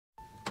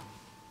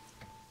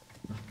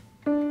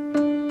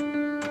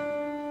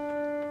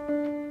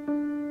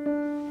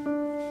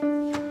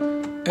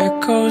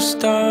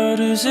Co-start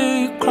as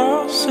they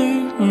cross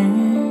the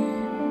room,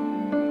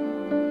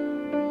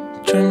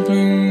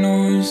 trembling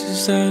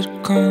noises that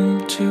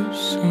come too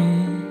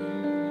soon.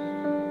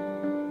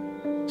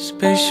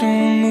 Spatial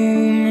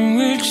movement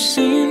which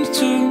seems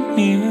too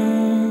near,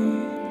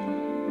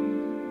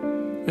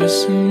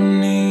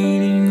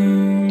 resonating a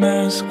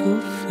mask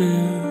of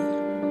fear.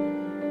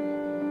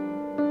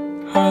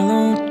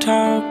 Hollow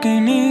talk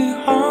in a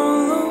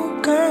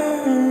hologram,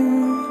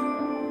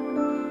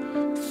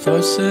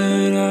 thoughts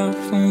that I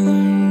from the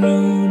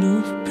root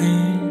of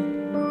pain.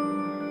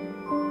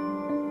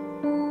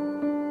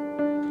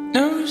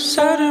 Never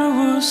said it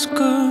was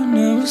good,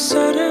 never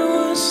said it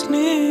was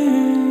near.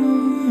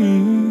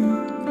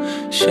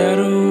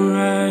 Shadow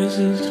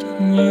rises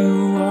when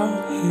you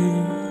are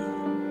here.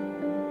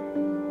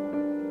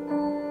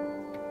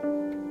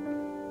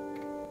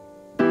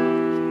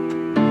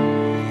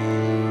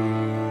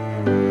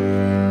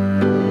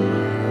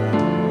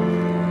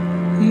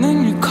 And then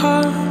you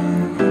cut.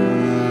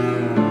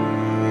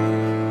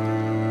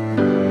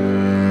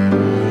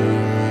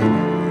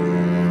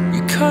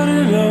 You cut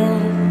it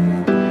off.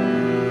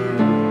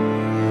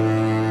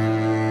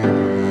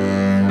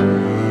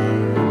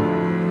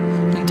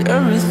 And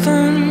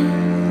everything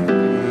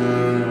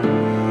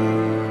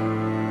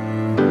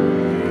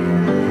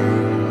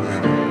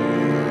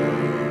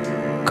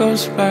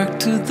goes back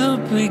to the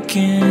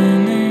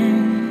beginning.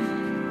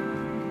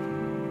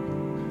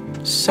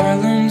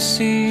 Silence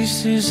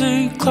ceases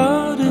a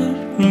clouded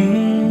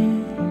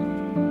room.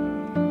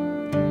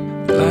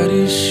 Light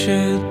is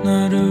shed,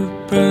 not a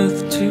breath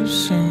too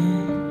soon.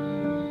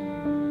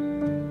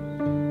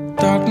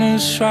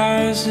 Darkness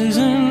rises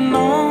and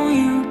all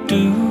you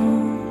do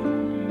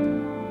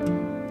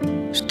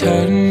is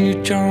tighten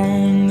your jaw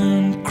and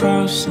then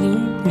cross the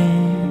room.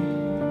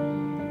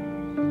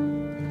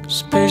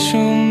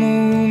 Spatial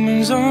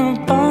movements are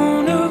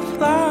born of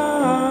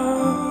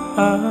light.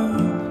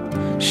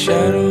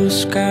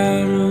 Shadows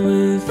scatter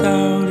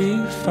without a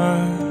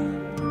fight.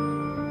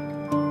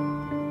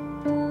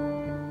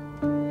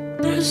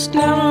 There's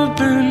never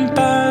been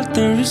bad,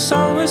 there has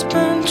always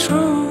been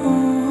true.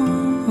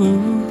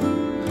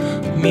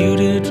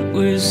 Muted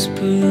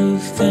whisper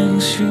of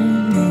things you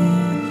know.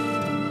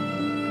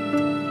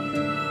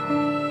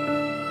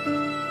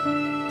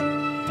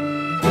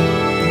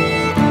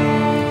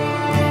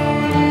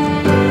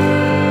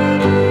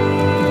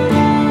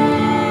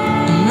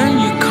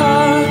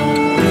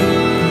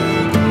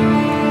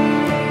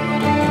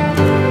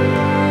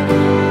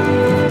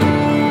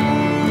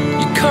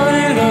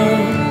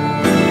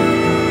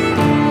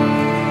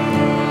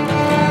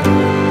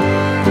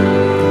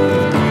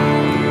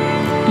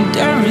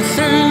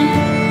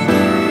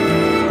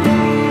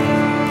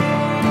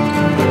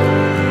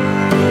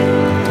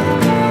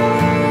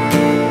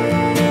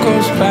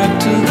 Back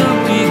to the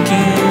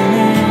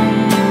beginning.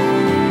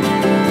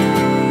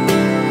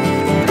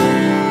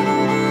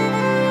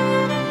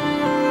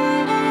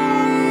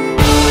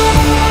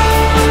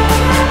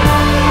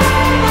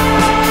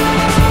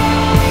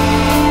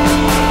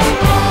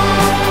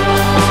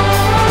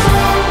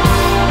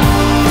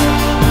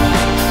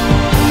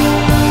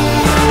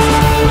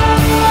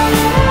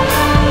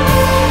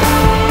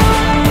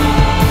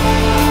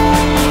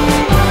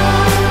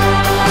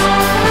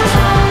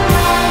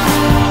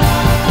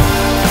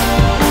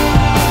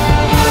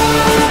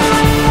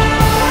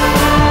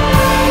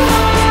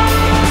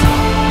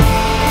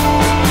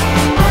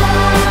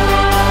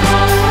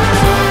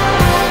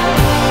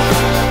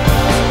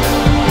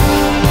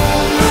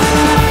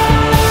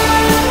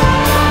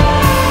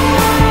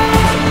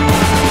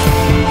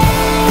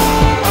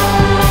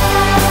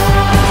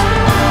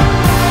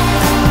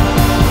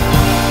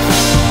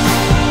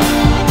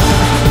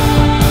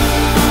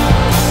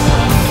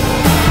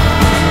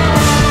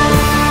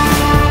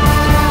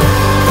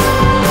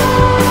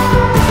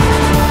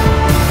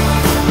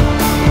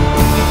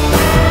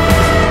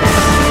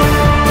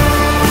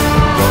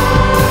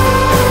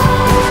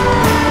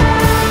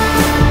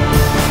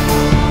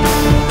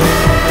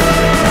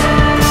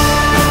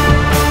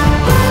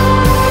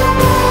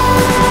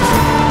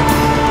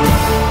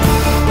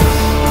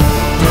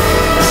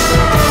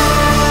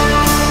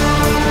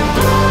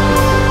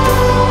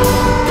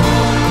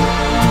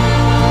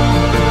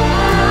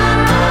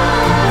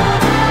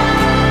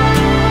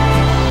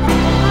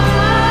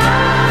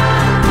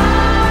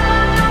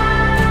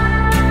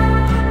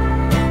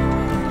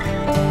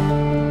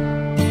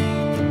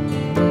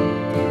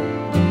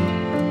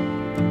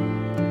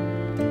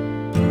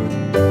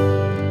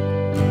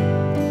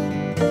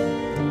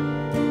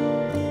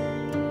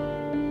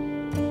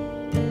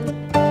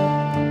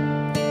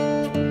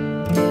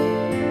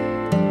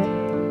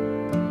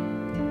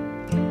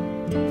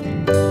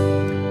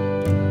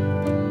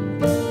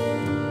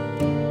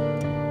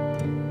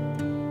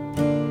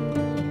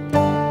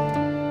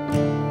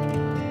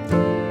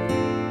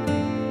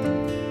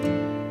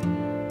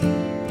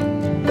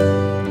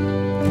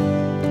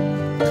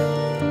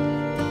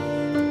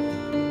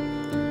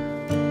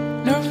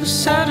 Never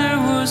said it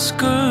was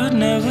good,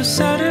 never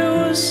said it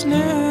was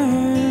near.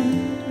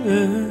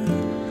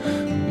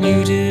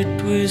 You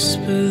did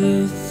whisper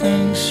the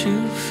things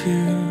you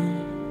fear.